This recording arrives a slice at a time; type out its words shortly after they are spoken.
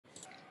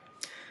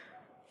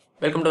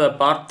Welcome to the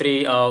part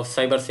 3 of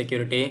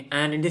cybersecurity,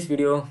 and in this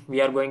video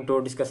we are going to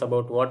discuss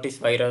about what is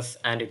virus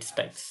and its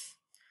types.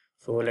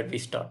 So let me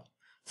start.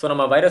 So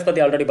நம்ம virus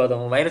பத்தி already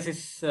பார்த்தோம். Virus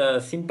is a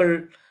simple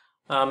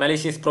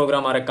malicious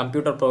program or a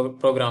computer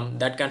program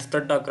that can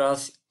spread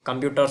across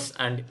computers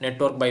and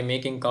network by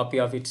making copy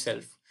of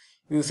itself,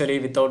 usually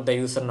without the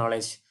user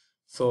knowledge.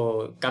 So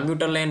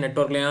கம்ப்யூட்டர்லேயும்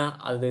நெட்ஒர்க்லேயும்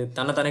அது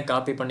தன்னைத்தானே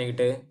copy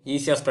பண்ணிக்கிட்டு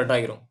ஈஸியாக spread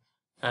ஆகிரும்.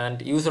 And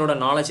யூஸரோட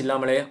knowledge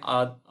இல்லாமலே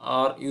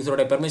R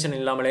யூஸரோட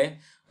permission இல்லாமலே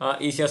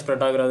ஈஸியாக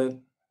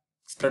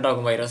spread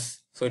ஆகும் virus.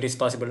 So it is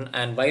possible.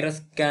 And virus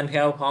can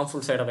have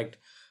harmful side effect.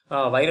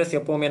 Virus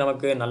எப்போவுமே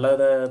நமக்கு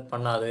நல்லதை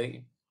பண்ணாது.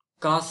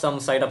 Cos some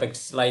side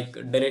effects like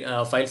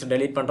files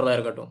delete பண்ணுறதா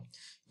இருக்கட்டும்,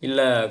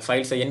 இல்லை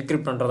ஃபைல்ஸை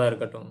என்கிரிப்ட் பண்ணுறதா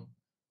இருக்கட்டும்,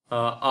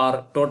 ஆர்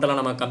டோட்டலாக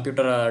நம்ம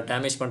கம்ப்யூட்டரை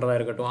டேமேஜ் பண்ணுறதா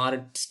இருக்கட்டும், R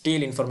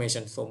steel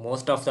information. So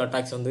most of the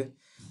attacks வந்து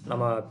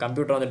நம்ம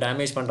கம்ப்யூட்டரை வந்து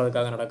டேமேஜ்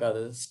பண்ணுறதுக்காக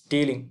நடக்காது,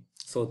 ஸ்டீலிங்.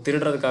 ஸோ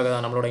திருடுறதுக்காக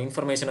தான், நம்மளோட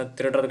இன்ஃபர்மேஷனை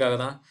திருடுறதுக்காக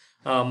தான்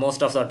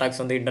மோஸ்ட் ஆஃப் த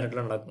அட்டாக்ஸ் வந்து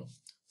இன்டர்நெட்டில் நடக்கும்.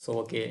 ஸோ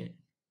ஓகே,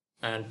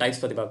 அண்ட் டைப்ஸ்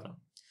பற்றி பார்க்கலாம்.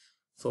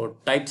 So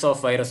types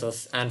of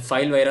viruses and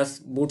file virus,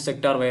 boot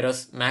sector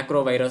virus,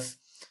 macro virus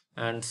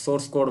and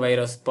source code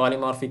virus,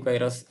 polymorphic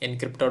virus,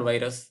 encrypted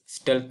virus,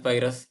 stealth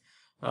virus,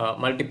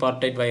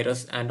 மல்டிபார்டைட்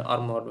virus and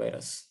ஆர்மோர்ட்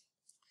virus.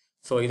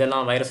 So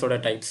இதெல்லாம் வைரஸோட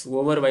types.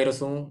 ஒவ்வொரு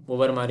வைரஸும்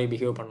ஒவ்வொரு மாதிரி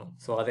behave பண்ணும்.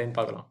 So அதையும்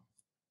பார்க்கலாம்.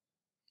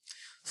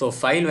 So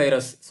file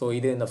virus. So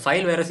இந்த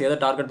file virus எதை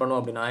target பண்ணும்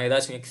அப்படின்னா,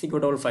 ஏதாச்சும்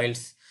எக்ஸிக்யூட்டபிள்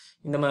ஃபைல்ஸ்,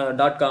 இந்த மாதிரி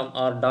 .com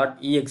ஆர்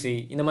 .exe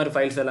இந்த மாதிரி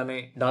ஃபைல்ஸ் எல்லாமே.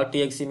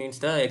 .exe மீன்ஸ்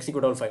த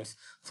எக்ஸிக்யூட்டபிள் ஃபைல்ஸ்.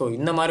 ஸோ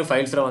இந்த மாதிரி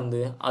ஃபைல்ஸில்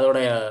வந்து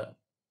அதோடைய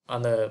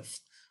அந்த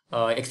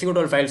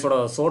எக்ஸிக்யூட்டபிள் ஃபைல்ஸோட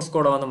சோர்ஸ்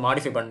கோடை வந்து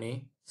மாடிஃபை பண்ணி,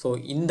 ஸோ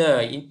இந்த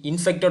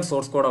இன்ஃபெக்டட்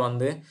சோர்ஸ் கோடை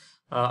வந்து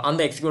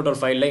அந்த எக்ஸிக்யூட்டபிள்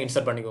ஃபைலில்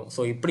இன்சர்ட் பண்ணிக்கும்.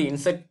 ஸோ இப்படி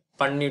இன்சர்ட்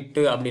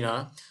பண்ணிட்டு அப்படின்னா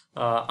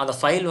அந்த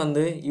ஃபைல்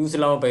வந்து யூஸ்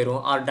இல்லாமல்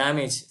போயிடும் ஆர்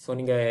டேமேஜ். ஸோ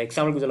நீங்கள்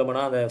எக்ஸாம்பிளுக்கு சொல்ல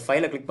போனால் அந்த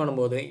ஃபைலை கிளிக்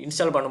பண்ணும்போது,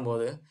 இன்ஸ்டால்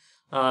பண்ணும்போது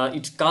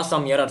இட்ஸ் காஸ்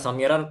சம்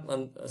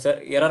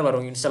எரர்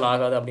வரும், இன்ஸ்டால்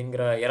ஆகாது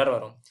அப்படிங்கிற எரர்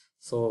வரும்.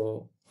 ஸோ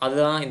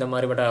அதுதான் இந்த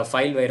மாதிரிப்பட்ட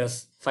ஃபைல் வைரஸ்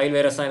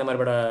தான் இந்த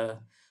மாதிரிப்பட்ட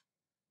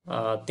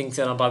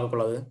திங்ஸ் எல்லாம்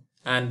பார்க்கக்கூடாது.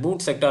 அண்ட்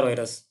பூட்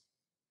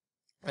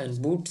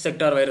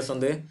செக்டார் வைரஸ்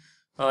வந்து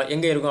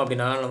எங்கே இருக்கும்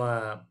அப்படின்னா நம்ம,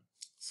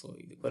 ஸோ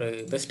இதுக்கு ஒரு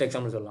பெஸ்ட்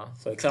எக்ஸாம்பிள் சொல்லலாம்.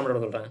 ஸோ எக்ஸாம்பிளோட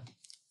சொல்கிறேன்.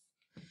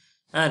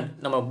 அண்ட்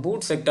நம்ம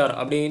பூட் செக்டார்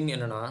அப்படின்னு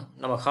என்னென்னா,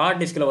 நம்ம ஹார்ட்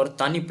டிஸ்கில் ஒரு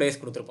தனி பிளேஸ்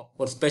கொடுத்துருப்போம்,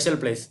 ஒரு ஸ்பெஷல்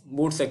பிளேஸ்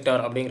பூட்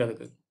செக்டார்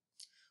அப்படிங்கிறதுக்கு.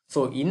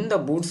 ஸோ இந்த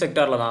பூட்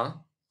செக்டாரில் தான்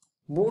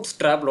பூட்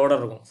ஸ்ட்ராப்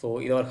லோடர் இருக்கும். ஸோ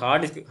இது ஒரு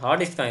ஹார்ட்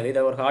டிஸ்க் தான்.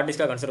 இதை ஒரு ஹார்ட்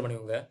டிஸ்காக கன்சிடர்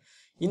பண்ணிக்கோங்க.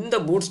 இந்த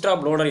பூட்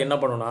ஸ்ட்ராப் லோடர் என்ன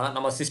பண்ணுன்னா,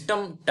 நம்ம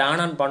சிஸ்டம்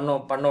டேர்ன் ஆன்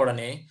பண்ண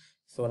உடனே,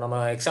 ஸோ நம்ம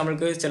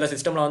எக்ஸாம்பிளுக்கு சில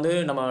சிஸ்டமில் வந்து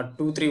நம்ம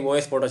 2-3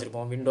 OS போட்டு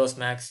வச்சுருப்போம். விண்டோஸ்,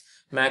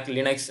 மேக்,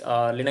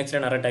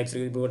 லினக்ஸில் நிறைய டைப்ஸ்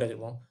இருக்குது, போட்டு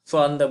வச்சுருப்போம். ஸோ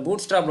அந்த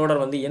பூட் ஸ்ட்ராப்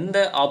லோடர் வந்து எந்த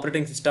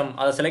ஆப்ரேட்டிங் சிஸ்டம்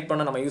அதை செலக்ட்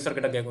பண்ண நம்ம யூசர்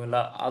கிட்ட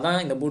கேட்கும்ல,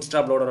 அதான் இந்த பூட்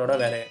ஸ்ட்ராப் லோடரோட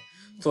வேலை.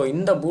 ஸோ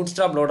இந்த பூட்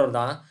ஸ்ட்ராப் லோடர்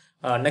தான்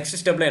நெக்ஸ்ட்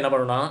ஸ்டெப்பில் என்ன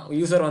பண்ணுன்னா,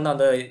 யூசர் வந்து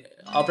அந்த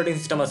ஆப்ரேட்டிங்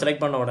சிஸ்டமை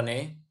செலக்ட் பண்ண உடனே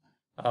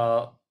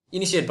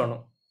இனிஷியேட்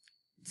பண்ணும்.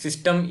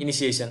 சிஸ்டம்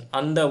இனிஷியேஷன்,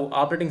 அந்த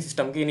ஆப்ரேட்டிங்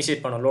சிஸ்டம்க்கு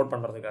இனிஷியேட் பண்ணும் லோட்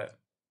பண்ணுறதுக்காக.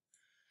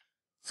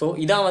 ஸோ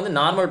இதான் வந்து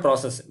நார்மல்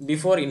ப்ராசஸ்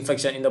பிஃபோர்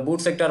இன்ஃபெக்ஷன். இந்த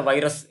பூட் செக்டார்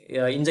வைரஸ்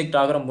இன்ஜெக்ட்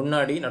ஆகிற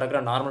முன்னாடி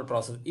நடக்கிற நார்மல்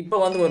ப்ராசஸ். இப்போ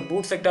வந்து ஒரு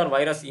பூட் செக்டார்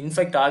வைரஸ்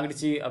இன்ஃபெக்ட்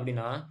ஆகிடுச்சு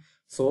அப்படின்னா,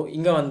 ஸோ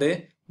இங்கே வந்து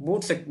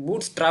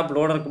பூட் ஸ்ட்ராப்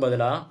லோடருக்கு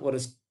பதிலாக ஒரு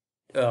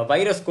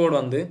வைரஸ் கோட்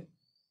வந்து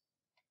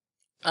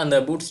அந்த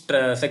பூட்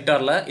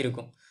செக்டாரில்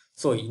இருக்கும்.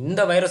 ஸோ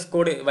இந்த வைரஸ்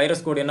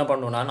கோடு என்ன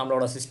பண்ணுன்னா,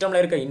 நம்மளோட சிஸ்டமில்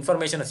இருக்க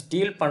இன்ஃபர்மேஷனை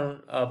ஸ்டீல்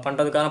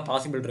பண்ணுறதுக்கான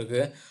பாசிபிள்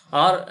இருக்குது.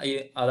 ஆர்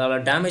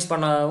அதால் டேமேஜ்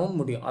பண்ணவும்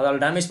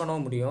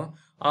முடியும்.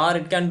 R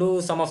it can do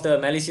some of the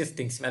malicious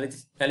things,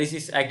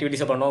 malicious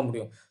ஆக்டிவிட்டிஸை பண்ணவும்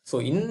முடியும். ஸோ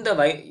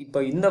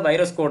இந்த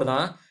வைரஸ் கோடு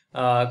தான்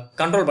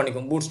கண்ட்ரோல்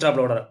பண்ணிக்கும் பூட் ஸ்ட்ராப்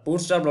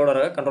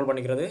லோடரை கண்ட்ரோல்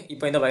பண்ணிக்கிறது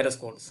இப்போ இந்த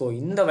வைரஸ் கோட். ஸோ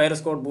இந்த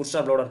வைரஸ் கோட் பூட்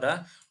ஸ்ட்ராப் லோடரை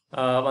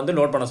வந்து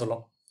லோட் பண்ண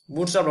சொல்லும்.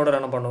 பூட் ஸ்ட்ராப்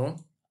லோடர் என்ன பண்ணும்,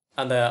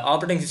 அந்த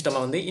ஆப்ரேட்டிங்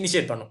சிஸ்டமை வந்து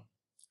இனிஷியேட் பண்ணும்.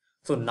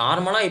 ஸோ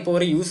நார்மலாக இப்போ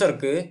ஒரு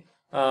யூசருக்கு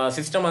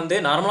சிஸ்டம் வந்து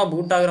நார்மலாக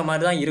பூட் ஆகிற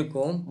மாதிரி தான்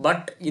இருக்கும்.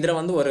 பட் இதில்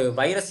வந்து ஒரு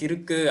வைரஸ்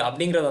இருக்குது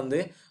அப்படிங்கிறது வந்து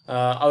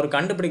அவர்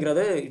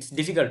கண்டுபிடிக்கிறது it's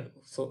difficult.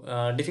 So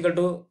difficult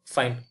to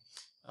find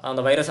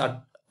அந்த வைரஸ்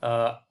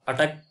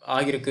அட்டாக்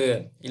ஆகிருக்கு,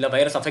 இல்லை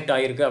வைரஸ் அஃபெக்ட்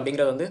ஆகிருக்கு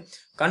அப்படிங்கிறது வந்து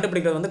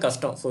கண்டுபிடிக்கிறது வந்து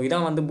கஷ்டம். ஸோ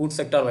இதான் வந்து பூட்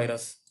செக்டார்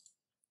வைரஸ்.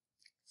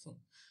 ஸோ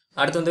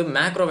அடுத்து வந்து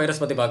மேக்ரோ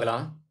வைரஸ் பற்றி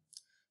பார்க்கலாம்.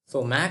 ஸோ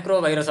மேக்ரோ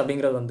வைரஸ்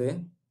அப்படிங்கிறது வந்து,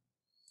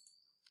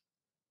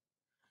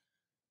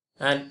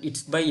 and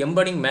it's by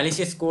embedding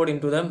malicious code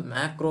into the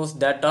macros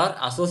that are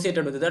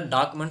associated with the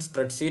document,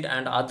 spreadsheet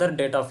and other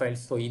data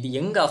files. So இது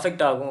எங்கே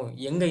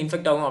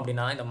இன்ஃபெக்ட் ஆகும்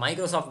அப்படின்னா, இந்த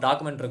மைக்ரோசாஃப்ட்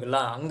டாக்குமெண்ட் இருக்குல்ல,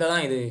 அங்கே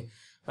தான் இது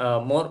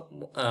மோர்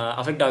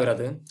அஃபெக்ட்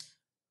ஆகுறது.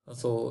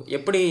 ஸோ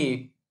எப்படி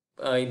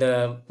இந்த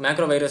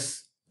மேக்ரோ வைரஸ்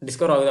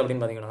டிஸ்கவர் ஆகுது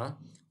அப்படின்னு பார்த்தீங்கன்னா,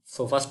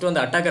 ஸோ ஃபஸ்ட்டு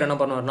வந்து அட்டாக்கர் என்ன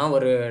பண்ணுவார்னா,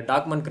 ஒரு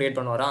டாக்குமெண்ட் க்ரியேட்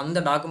பண்ணுவார்.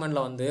 அந்த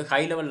டாக்குமெண்ட்டில் வந்து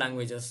high level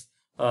languages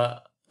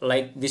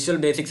like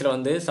visual பேசிக்ஸில்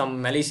வந்து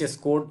சம் மெலிசியஸ்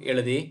கோட்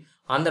எழுதி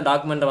அந்த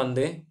டாக்குமெண்ட்டை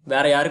வந்து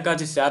வேறு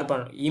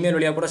யாருக்காச்சும் இமெயில்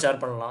வழியாக கூட ஷேர்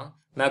பண்ணலாம்.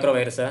 மேக்ரோ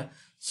வைரஸை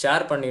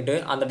ஷேர் பண்ணிவிட்டு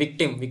அந்த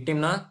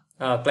விக்டிம்னா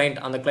கிளைண்ட்,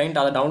 அந்த கிளைண்ட்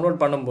அதை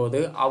டவுன்லோட் பண்ணும்போது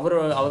அவர்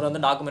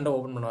வந்து டாக்குமெண்ட்டை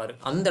ஓப்பன் பண்ணுவார்.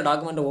 அந்த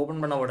டாக்குமெண்ட்டை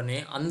ஓப்பன் பண்ண உடனே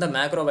அந்த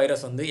மேக்ரோ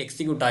வைரஸ் வந்து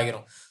எக்ஸிக்யூட்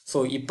ஆகிரும். ஸோ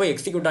இப்போ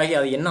எக்ஸிக்யூட் ஆகி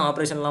அது என்ன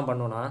ஆப்ரேஷன்லாம்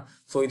பண்ணுன்னா,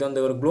 ஸோ இது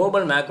வந்து ஒரு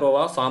குளோபல்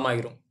மேக்ரோவாக ஃபார்ம்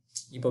ஆகிரும்.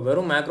 இப்போ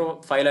வெறும் மேக்ரோ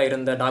ஃபைலாக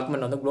இருந்த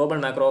டாக்குமெண்ட் வந்து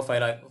குளோபல் மேக்ரோ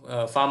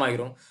ஃபைலாக ஃபார்ம்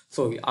ஆகிரும்.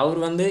 ஸோ அவர்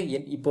வந்து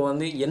இப்போ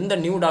வந்து எந்த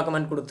நியூ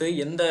டாக்குமெண்ட் கொடுத்து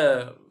எந்த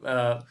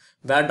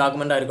வேர்ட்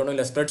டாக்குமெண்ட்டாக இருக்கட்டும்,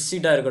 இல்லை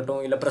ஸ்ப்ரெட்ஷீட்டாக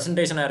இருக்கட்டும், இல்லை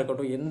ப்ரெசன்டேஷனாக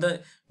இருக்கட்டும், எந்த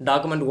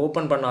டாக்குமெண்ட்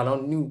ஓப்பன்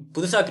பண்ணாலும், நியூ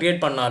புதுசாக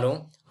க்ரியேட் பண்ணாலும்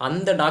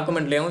அந்த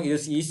டாக்குமெண்ட்லேயும்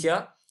இது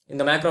ஈஸியாக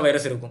இந்த மேக்ரோ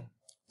வைரஸ் இருக்கும்.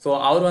 ஸோ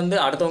அவர் வந்து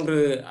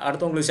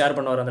அடுத்தவங்களுக்கு ஷேர்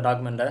பண்ணுவார் அந்த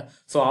டாக்குமெண்ட்டை.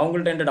 ஸோ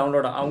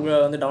அவங்கள்ட்ட அவங்க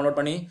வந்து டவுன்லோட்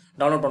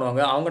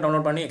பண்ணுவாங்க, அவங்க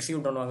டவுன்லோட் பண்ணி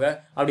எக்ஸிக்யூட் பண்ணுவாங்க.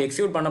 அப்படி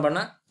எக்ஸிக்யூட்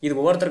பண்ண இது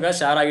ஒவ்வொருத்தருக்காக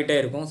ஷேர் ஆகிட்டே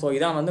இருக்கும். ஸோ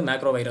இதான் வந்து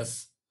macro virus.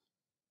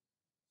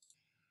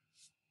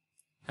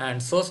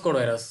 And source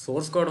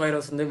code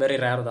virus வந்து வெரி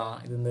ரேர் தான்.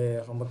 இது வந்து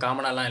ரொம்ப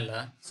காமனாலாம் இல்லை.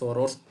 ஸோ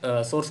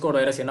சோர்ஸ் கோட்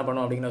வைரஸ் என்ன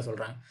பண்ணும் அப்படின்னு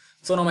சொல்கிறேன்.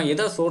 ஸோ நம்ம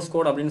எதை சோர்ஸ்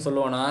கோட் அப்படின்னு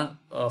சொல்லுவோன்னா,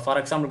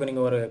 ஃபார் எக்ஸாம்பிளுக்கு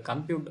நீங்கள் ஒரு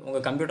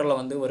உங்கள் கம்ப்யூட்டரில்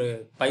வந்து ஒரு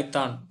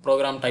பைத்தான்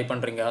ப்ரோக்ராம் டைப்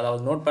பண்ணுறீங்க,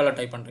 அதாவது நோட் பேடில்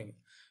டைப்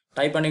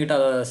பண்ணிக்கிட்டு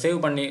அதை சேவ்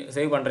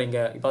பண்ணுறீங்க.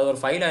 இப்போ அது ஒரு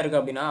ஃபைலாக இருக்குது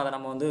அப்படின்னா அதை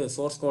நம்ம வந்து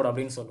சோர்ஸ் கோட்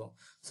அப்படின்னு சொல்லுவோம்.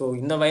 ஸோ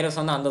இந்த வைரஸ்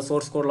வந்து அந்த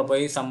சோர்ஸ் கோடில்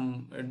போய்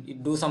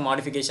two some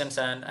modifications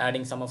and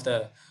adding some of the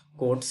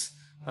code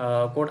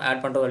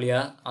add பண்ணுறது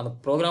வழியாக அந்த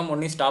ப்ரோக்ராம்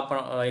ஒன்றும்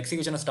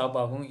எக்ஸிக்யூஷனை ஸ்டாப்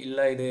ஆகும்,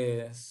 இல்லை இது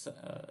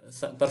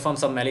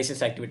பெர்ஃபார்ம் சம்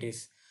மேலிஷியஸ் ஆக்டிவிட்டீஸ்.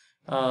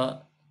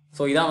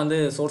 ஸோ இதான் வந்து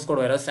சோர்ஸ்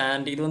கோட் வைரஸ்.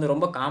 அண்ட் இது வந்து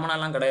ரொம்ப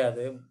காமனாலாம்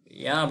கிடையாது.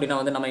 ஏன் அப்படின்னா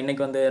வந்து நம்ம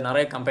இன்றைக்கி வந்து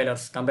நிறைய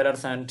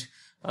கம்பைலர்ஸ் அண்ட்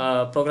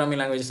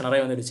ப்ரோக்ராமிங் லாங்குவேஜஸ்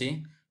நிறைய வந்துடுச்சு.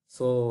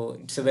 So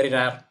it's very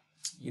rare.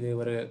 இது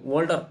ஒரு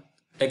ஓல்டர்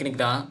டெக்னிக்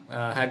தான்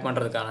ஹேக்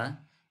பண்ணுறதுக்கான.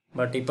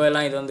 பட் இப்போ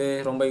எல்லாம் இது வந்து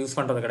ரொம்ப யூஸ்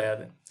பண்ணுறது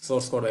கிடையாது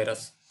சோர்ஸ் கோட்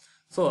வைரஸ்.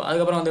 ஸோ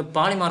அதுக்கப்புறம் வந்து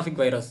பாலிமார்பிக்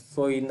வைரஸ்.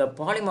 ஸோ இந்த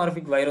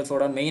பாலிமார்பிக்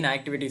வைரஸோட மெயின்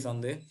ஆக்டிவிட்டி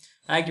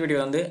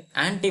வந்து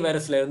ஆன்டி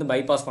வைரஸ்லேருந்து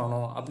பைபாஸ்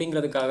பண்ணணும்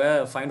அப்படிங்கிறதுக்காக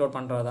ஃபைண்ட் அவுட்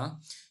பண்ணுறது தான்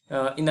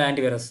இந்த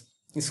ஆன்டிவைரஸ்.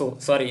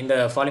 இந்த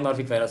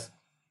பாலிமார்பிக் வைரஸ்.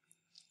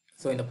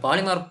 ஸோ இந்த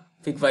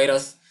பாலிமார்பிக்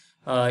வைரஸ்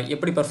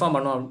எப்படி பெர்ஃபார்ம்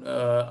பண்ணும்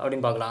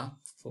அப்படின்னு பார்க்கலாம்.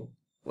 ஸோ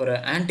ஒரு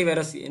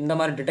ஆன்டிவைரஸ் இந்த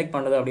மாதிரி டிடெக்ட்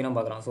பண்ணுது அப்படின்னு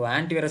பார்க்கலாம். ஸோ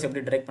ஆன்டிவைரஸ்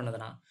எப்படி டிடெக்ட்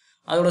பண்ணுதுன்னா,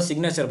 அதோட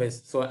சிக்னேச்சர் பேஸ்.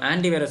 ஸோ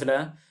ஆன்டிவைரஸில்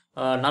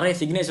நிறைய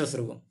சிக்னேச்சர்ஸ்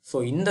இருக்கும். ஸோ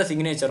இந்த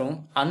சிக்னேச்சரும்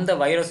அந்த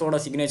வைரஸோட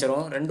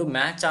சிக்னேச்சரும் ரெண்டும்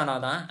மேட்ச்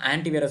ஆனால் தான்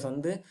ஆன்டிவைரஸ்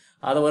வந்து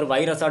அதை ஒரு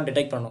வைரஸாக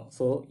டிடெக்ட் பண்ணும்.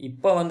 ஸோ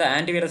இப்போ வந்து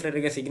ஆன்டிவைரஸில்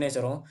இருக்க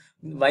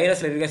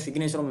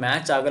சிக்னேச்சரும்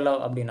மேட்ச் ஆகலை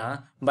அப்படின்னா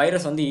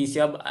வைரஸ் வந்து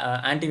ஈஸியாக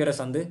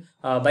ஆன்டிவைரஸ் வந்து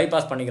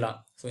பைபாஸ் பண்ணிக்கலாம்.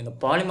 ஸோ இந்த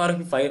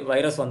பாலிமார்பிக்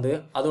வைரஸ் வந்து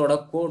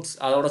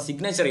அதோட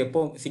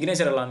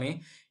சிக்னேச்சர் எல்லாமே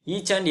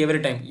ஈச் அண்ட் எவ்ரி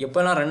டைம்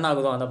எப்போல்லாம் ரன்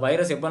ஆகுதோ, அந்த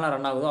வைரஸ் எப்போல்லாம்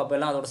ரன் ஆகுதோ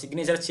அப்போல்லாம் அதோட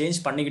சிக்னேச்சரை சேஞ்ச்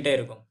பண்ணிக்கிட்டே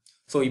இருக்கும்.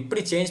 ஸோ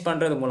இப்படி சேஞ்ச்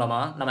பண்ணுறது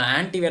மூலமாக நம்ம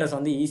ஆன்டிவைரஸ்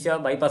வந்து ஈஸியாக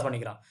பைபாஸ்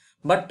பண்ணிக்கலாம்.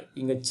 பட்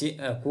இங்கே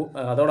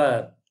அதோட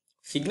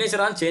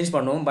சிக்னேச்சர் தான் சேஞ்ச்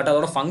பண்ணும், பட்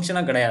அதோட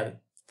ஃபங்க்ஷனாக கிடையாது.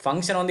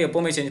 ஃபங்க்ஷனை வந்து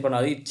எப்போவுமே சேஞ்ச்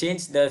பண்ணாது. It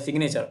change the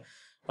signature.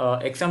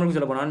 எக்ஸாம்பிளுக்கு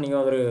சொல்ல போனால்,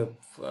 நீங்கள்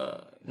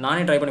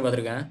நானே ட்ரை பண்ணி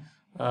பார்த்துருக்கேன்.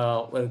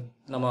 ஒரு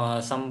நம்ம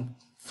சம்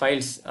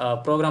ஃபைல்ஸ்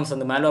ப்ரோக்ராம்ஸ்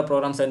வந்து மேல்வேர்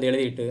ப்ரோக்ராம்ஸ் வந்து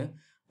எழுதிட்டு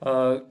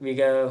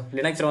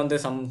லினக்ஸில் வந்து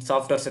சம்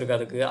சாஃப்ட்வேர்ஸ் இருக்குது.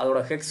 அதுக்கு அதோட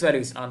ஹெக்ஸ்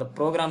வேல்யூஸ், அந்த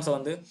ப்ரோக்ராம்ஸை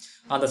வந்து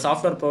அந்த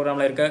சாஃப்ட்வேர்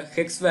ப்ரோக்ராமில் இருக்க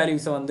ஹெக்ஸ்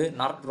வேல்யூஸை வந்து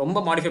ரொம்ப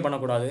மாடிஃபை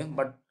பண்ணக்கூடாது.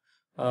 பட்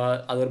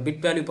அது ஒரு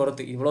பிட் வேல்யூ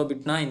பொறுத்து, இவ்வளோ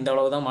பிட்னா இந்த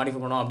அளவு தான் மாடிஃபை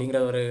பண்ணணும் அப்படிங்கிற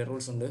ஒரு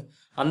ரூல்ஸ் உண்டு.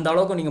 அந்த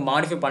அளவுக்கு நீங்கள்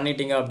மாடிஃபை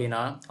பண்ணிட்டீங்க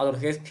அப்படின்னா, அதோட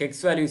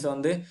ஹெக்ஸ் வேல்யூஸை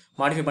வந்து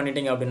மாடிஃபை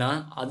பண்ணிட்டீங்க அப்படின்னா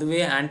அதுவே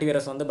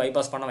ஆன்டிவைரஸ் வந்து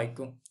பைபாஸ் பண்ண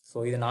வைக்கும்.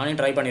 ஸோ இது நானே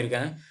ட்ரை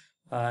பண்ணியிருக்கேன்.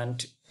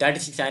 அண்ட்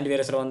 36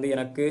 ஆன்டிவைரஸில் வந்து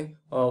எனக்கு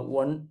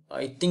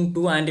ஐ திங்க்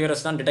 2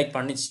 ஆன்டிவைரஸ் தான் டிடெக்ட்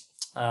பண்ணிச்சு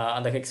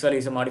அந்த ஹெக்ஸ்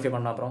வேல்யூஸை மாடிஃபை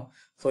பண்ண அப்புறம்.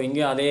 ஸோ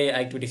இங்கேயும் அதே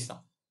ஆக்டிவிட்டிஸ்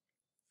தான்.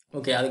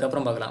 ஓகே,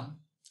 அதுக்கப்புறம் பார்க்கலாம்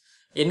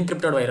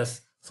encrypted virus.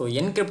 So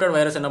encrypted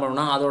virus என்ன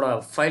பண்ணணும்னா,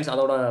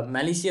 அதோட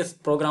மெலிசியஸ்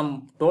ப்ரோக்ராம்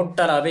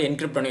டோட்டலாகவே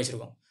என்கிரிப்ட் பண்ணி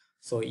வச்சுருக்கோம்.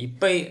 ஸோ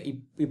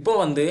இப்போ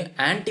வந்து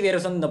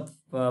ஆன்டிவைரஸ் வந்து இந்த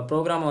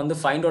ப்ரோக்ராமை வந்து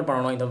ஃபைண்ட் அவுட்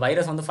பண்ணணும், இந்த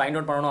வைரஸ் வந்து ஃபைண்ட்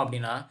அவுட் பண்ணணும்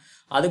அப்படின்னா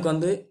அதுக்கு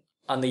வந்து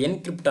அந்த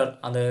என்கிரிப்டர்,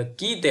 அந்த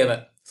கீ தேவை.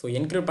 ஸோ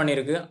என்கிரிப்ட்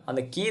பண்ணியிருக்கு,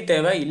 அந்த கீ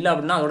தேவை. இல்லை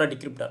அப்படின்னா அதோட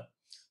டிகிரிப்டர்.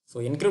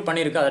 ஸோ என்கிரிப்ட்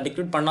பண்ணியிருக்கு, அதை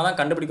டிகிரிப்ட் பண்ணால் தான்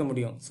கண்டுபிடிக்க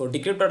முடியும். ஸோ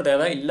டிகிரிப்டர்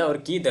தேவை, இல்லை ஒரு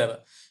கீ தேவை.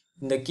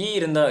 இந்த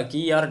கீ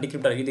யார்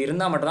டிகிரிப்டர், இது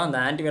இருந்தால் மட்டும் தான் அந்த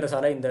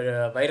ஆன்டிவைரஸால் இந்த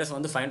வைரஸ்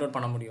வந்து ஃபைண்ட் அவுட்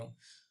பண்ண முடியும்.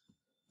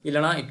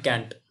 இல்லைனா it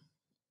Gantt.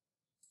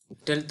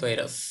 Stealth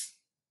virus.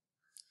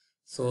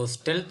 So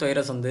stealth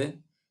virus வந்து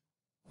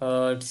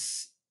இட்ஸ்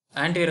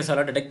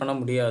ஆன்டிவைரஸால் டிடெக்ட் பண்ண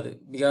முடியாது.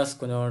 பிகாஸ்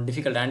கொஞ்சம்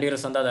டிஃபிகல்ட்.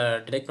 ஆன்டிவைரஸ் வந்து அதை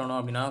டிடெக்ட் பண்ணணும்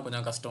அப்படின்னா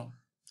கொஞ்சம் கஷ்டம்.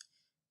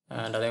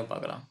 அண்ட் அதையும்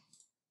பார்க்கலாம்.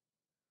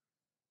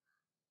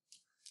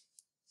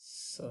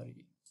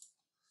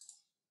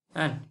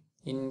 And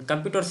in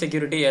computer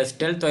security, a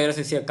stealth virus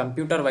is a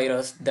computer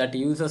virus that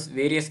uses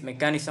various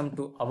mechanisms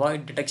to avoid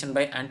detection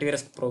by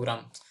antivirus program.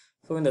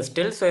 So இந்த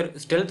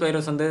stealth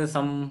virus வந்து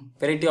some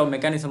variety of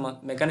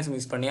mechanism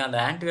use பண்ணி அந்த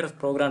antivirus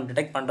program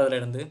டிடெக்ட்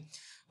பண்ணுறதுலேருந்து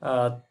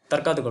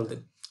தற்காத்து கொள்ளுது.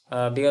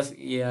 Because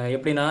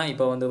எப்படின்னா,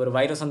 இப்போ வந்து ஒரு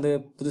virus வந்து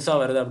புதுசாக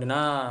வருது அப்படின்னா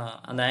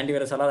அந்த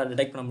ஆன்டிவைரஸால் அதை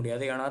டிடெக்ட் பண்ண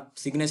முடியாது. ஏன்னா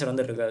சிக்னேச்சர்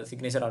வந்து இருக்காது,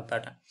 சிக்னேச்சர் ஆட்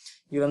பேட்டர்ன்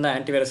இது வந்து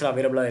ஆன்டிவைரஸில்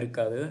அவைலபிளாக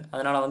இருக்காது.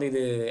 அதனால் வந்து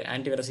இது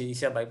ஆன்டிவைரஸ்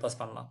ஈஸியாக பைபாஸ்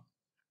பண்ணலாம்.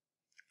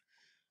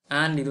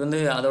 அண்ட் இது வந்து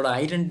அதோட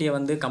ஐடென்டிட்டியை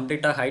வந்து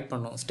கம்ப்ளீட்டாக ஹைட்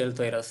பண்ணும்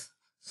ஸ்டெல்த் வைரஸ்.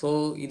 ஸோ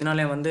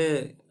இதனாலே வந்து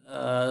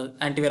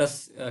antivirus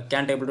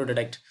Gantt able to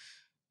detect.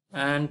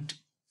 And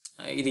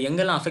இது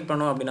எங்கெல்லாம் அஃபெக்ட்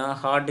பண்ணும் அப்படின்னா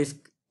ஹார்ட்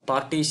டிஸ்க்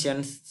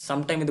பார்ட்டிஷன்ஸ்,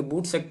 சம்டைம் இது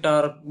பூட்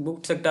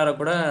செக்டாரை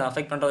கூட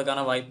அஃபெக்ட்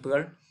பண்ணுறதுக்கான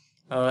வாய்ப்புகள்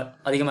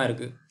அதிகமாக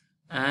இருக்குது.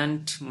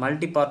 And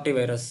multi party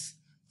virus.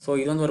 So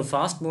இது வந்து ஒரு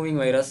ஃபாஸ்ட் மூவிங்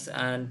வைரஸ்.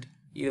 அண்ட்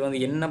இது வந்து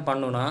என்ன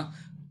பண்ணுன்னா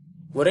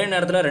ஒரே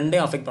நேரத்தில்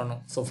ரெண்டையும் அஃபெக்ட்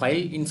பண்ணும். ஸோ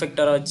ஃபைல்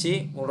இன்ஃபெக்டரை வச்சு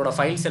உங்களோட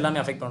ஃபைல்ஸ் எல்லாமே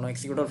அஃபெக்ட் பண்ணும்,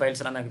 எக்ஸிக்யூட்டிவ்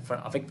ஃபைல்ஸ் எல்லாமே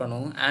அஃபெக்ட்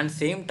பண்ணும். And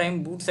same time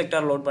boot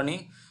sector load பண்ணி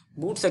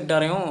பூட்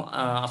செக்டாரையும்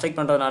அஃபெக்ட்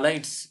பண்ணுறதுனால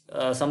it's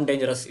some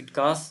dangerous. It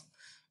cos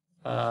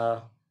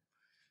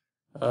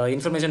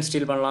information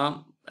steel பண்ணலாம்.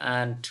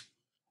 அண்ட்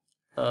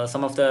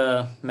சம் ஆஃப் த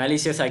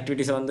மேலிஷியஸ்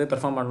ஆக்டிவிட்டீஸை வந்து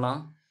பெர்ஃபார்ம் பண்ணலாம்.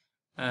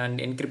 அண்ட்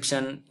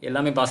என்கிரிப்ஷன்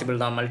எல்லாமே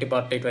பாசிபிள் தான் மல்டி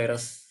பார்ட்டேட்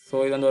வைரஸ். ஸோ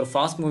இது வந்து ஒரு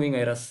fast moving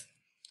virus.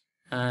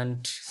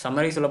 And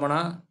summary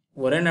சொல்லப்போனால்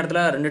ஒரே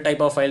நேரத்தில் 2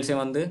 டைப் ஆஃப்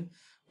ஃபைல்ஸையும் வந்து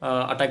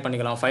அட்டாக்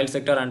பண்ணிக்கலாம். File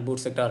sector and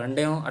boot sector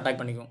ரெண்டையும் அட்டாக்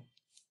பண்ணிக்கும்.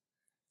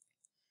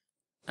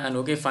 And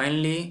okay,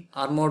 finally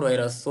ஆர்மோர்ட்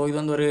virus. So இது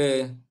வந்து ஒரு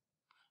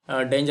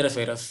dangerous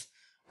virus.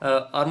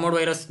 ஆர்மோர்ட்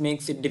virus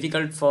makes it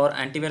difficult for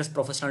antivirus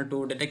professional to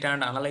detect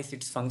and analyse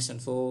it's function.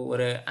 So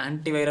ஒரு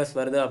ஆன்டிவைரஸ்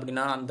வருது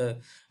அப்படின்னா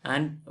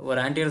ஒரு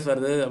ஆன்டிவைரஸ்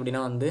வருது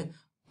அப்படின்னா வந்து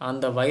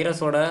அந்த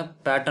வைரஸோட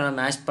பேட்டர்னை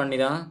மேட்ச் பண்ணி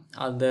தான்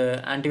அந்த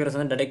ஆன்டிவைரஸ்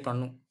வந்து டிடெக்ட்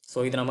பண்ணும். ஸோ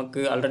இது நமக்கு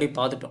ஆல்ரெடி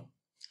பார்த்துட்டோம்.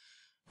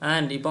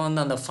 அண்ட் இப்போ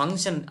வந்து அந்த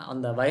ஃபங்க்ஷன்,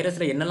 அந்த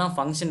வைரஸில் என்னெல்லாம்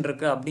ஃபங்க்ஷன்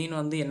இருக்குது அப்படின்னு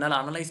வந்து என்னால்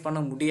அனலைஸ் பண்ண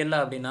முடியலை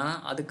அப்படின்னா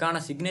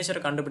அதுக்கான சிக்னேச்சரை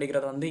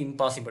கண்டுபிடிக்கிறது வந்து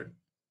இம்பாசிபிள்.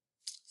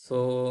 ஸோ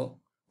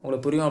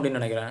உங்களுக்கு புரியும் அப்படின்னு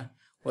நினைக்கிறேன்.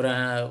 ஒரு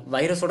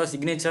வைரஸோட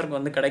சிக்னேச்சர்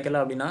வந்து கிடைக்கல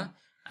அப்படின்னா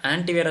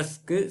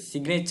ஆன்டிவைரஸ்க்கு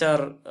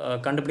சிக்னேச்சர்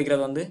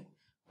கண்டுபிடிக்கிறது வந்து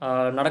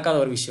நடக்காத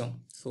ஒரு விஷயம்.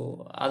 ஸோ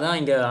அதான்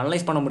இங்கே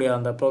அனலைஸ் பண்ண முடியாது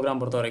அந்த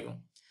ப்ரோக்ராம் பொறுத்த வரைக்கும்.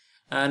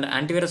 And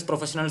antivirus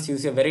professionals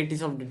use a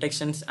varieties of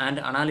detections and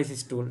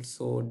analysis tools.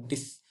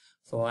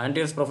 So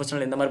antivirus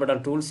professional இந்த மாதிரிப்பட்ட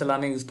டூல்ஸ்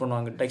எல்லாமே யூஸ்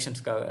பண்ணுவாங்க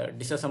டிடெக்ஷன்ஸ்க்காக.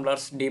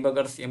 டிஸ்அசம்பிளர்ஸ்,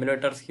 டீபகர்ஸ்,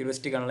 emulators,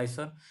 heuristic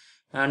analyser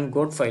and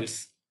code files.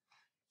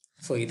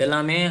 So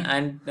இதெல்லாமே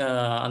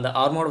அந்த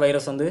ஆர்மோர்ட்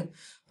வைரஸ் வந்து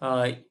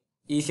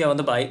ஈஸியாக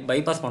வந்து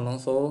பைபாஸ் பண்ணும்.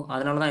 ஸோ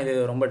அதனால தான் இது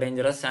ரொம்ப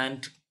டேஞ்சரஸ்.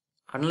 அண்ட்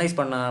அனலைஸ்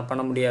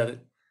பண்ண முடியாது.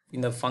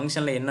 இந்த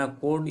ஃபங்க்ஷனில் என்ன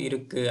கோட்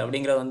இருக்குது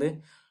அப்படிங்கிறத வந்து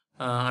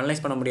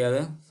அனலைஸ் பண்ண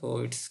முடியாது. So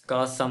it's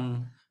cos some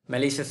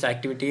malicious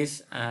activities.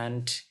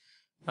 And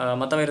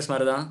மற்ற வைரஸ்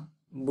மாதிரி தான்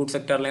பூட்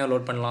செக்டார்லேயும்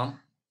லோட் பண்ணலாம்.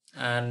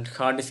 அண்ட்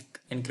ஹார்ட் டிஸ்க்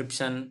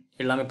என்கிரிப்ஷன்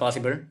எல்லாமே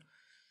பாசிபிள்.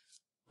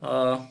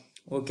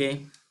 ஓகே,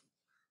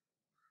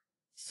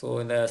 ஸோ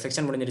இந்த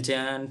செக்ஷன் முடிஞ்சிருச்சு.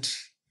 அண்ட்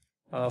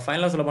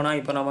ஃபைனலாக சொல்ல போனால்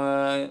இப்போ நம்ம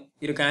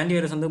இருக்க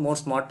ஆன்டிவைரஸ் வந்து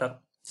மோர் ஸ்மார்ட்டர்.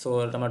 ஸோ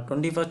நம்ம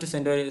 21st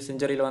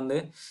செஞ்சுரியில் வந்து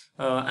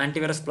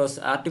ஆன்டிவைரஸ் ப்ளஸ்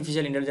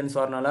ஆர்டிஃபிஷியல் இன்டெலிஜென்ஸ்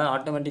வரனால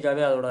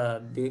ஆட்டோமேட்டிக்காகவே அதோட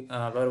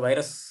ஒரு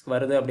வைரஸ்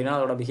வருது அப்படின்னா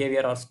அதோட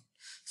பிஹேவியர் ஆர்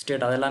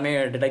ஸ்டேட் அதெல்லாமே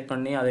டிடெக்ட்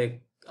பண்ணி அது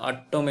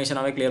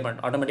ஆட்டோமேஷனாகவே கிளியர்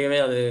பண்ணி ஆட்டோமேட்டிக்காகவே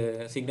அது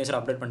சிக்னேச்சர்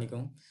அப்டேட்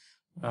பண்ணிக்கும்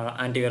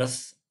antivirus.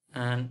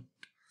 And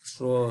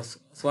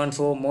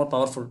so more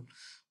powerful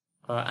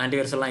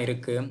antivirus எல்லாம்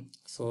இருக்குது.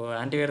 ஸோ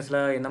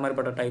ஆன்டிவைரஸில் எந்த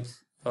மாதிரிப்பட்ட டைப்ஸ்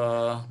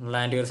நல்ல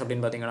ஆன்டிவைரஸ்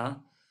அப்படின்னு பார்த்தீங்கன்னா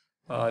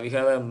வி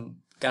ஹேவ்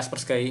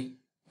காஸ்பர்ஸ்கை,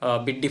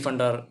 பிட்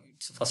டிஃபெண்டர்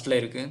ஃபஸ்ட்டில்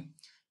இருக்குது.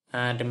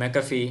 அண்ட்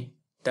மெக்கஃபி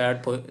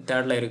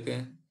தேர்டில்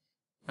இருக்குது.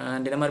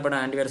 அண்ட் இந்த மாதிரிப்பட்ட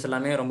ஆன்டிவைரஸ்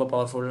எல்லாமே ரொம்ப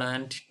powerful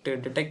and to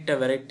detect a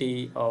variety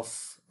of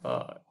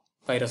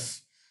virus.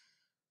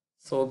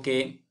 So okay,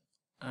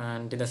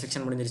 and இந்த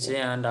செக்ஷன் முடிஞ்சிருச்சு.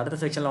 அண்ட் அடுத்த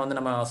செக்ஷனில் வந்து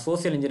நம்ம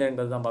சோசியல் இன்ஜினியரிங்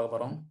பற்றி தான் பார்க்க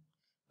போகிறோம்.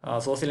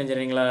 சோசியல்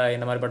இன்ஜினியரிங்கில்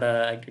எந்த மாதிரிப்பட்ட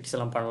ஆக்டிவிட்டிஸ்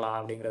எல்லாம் பண்ணலாம்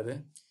அப்படிங்கிறது.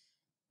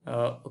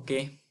 Okay,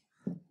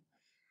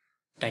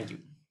 thank you.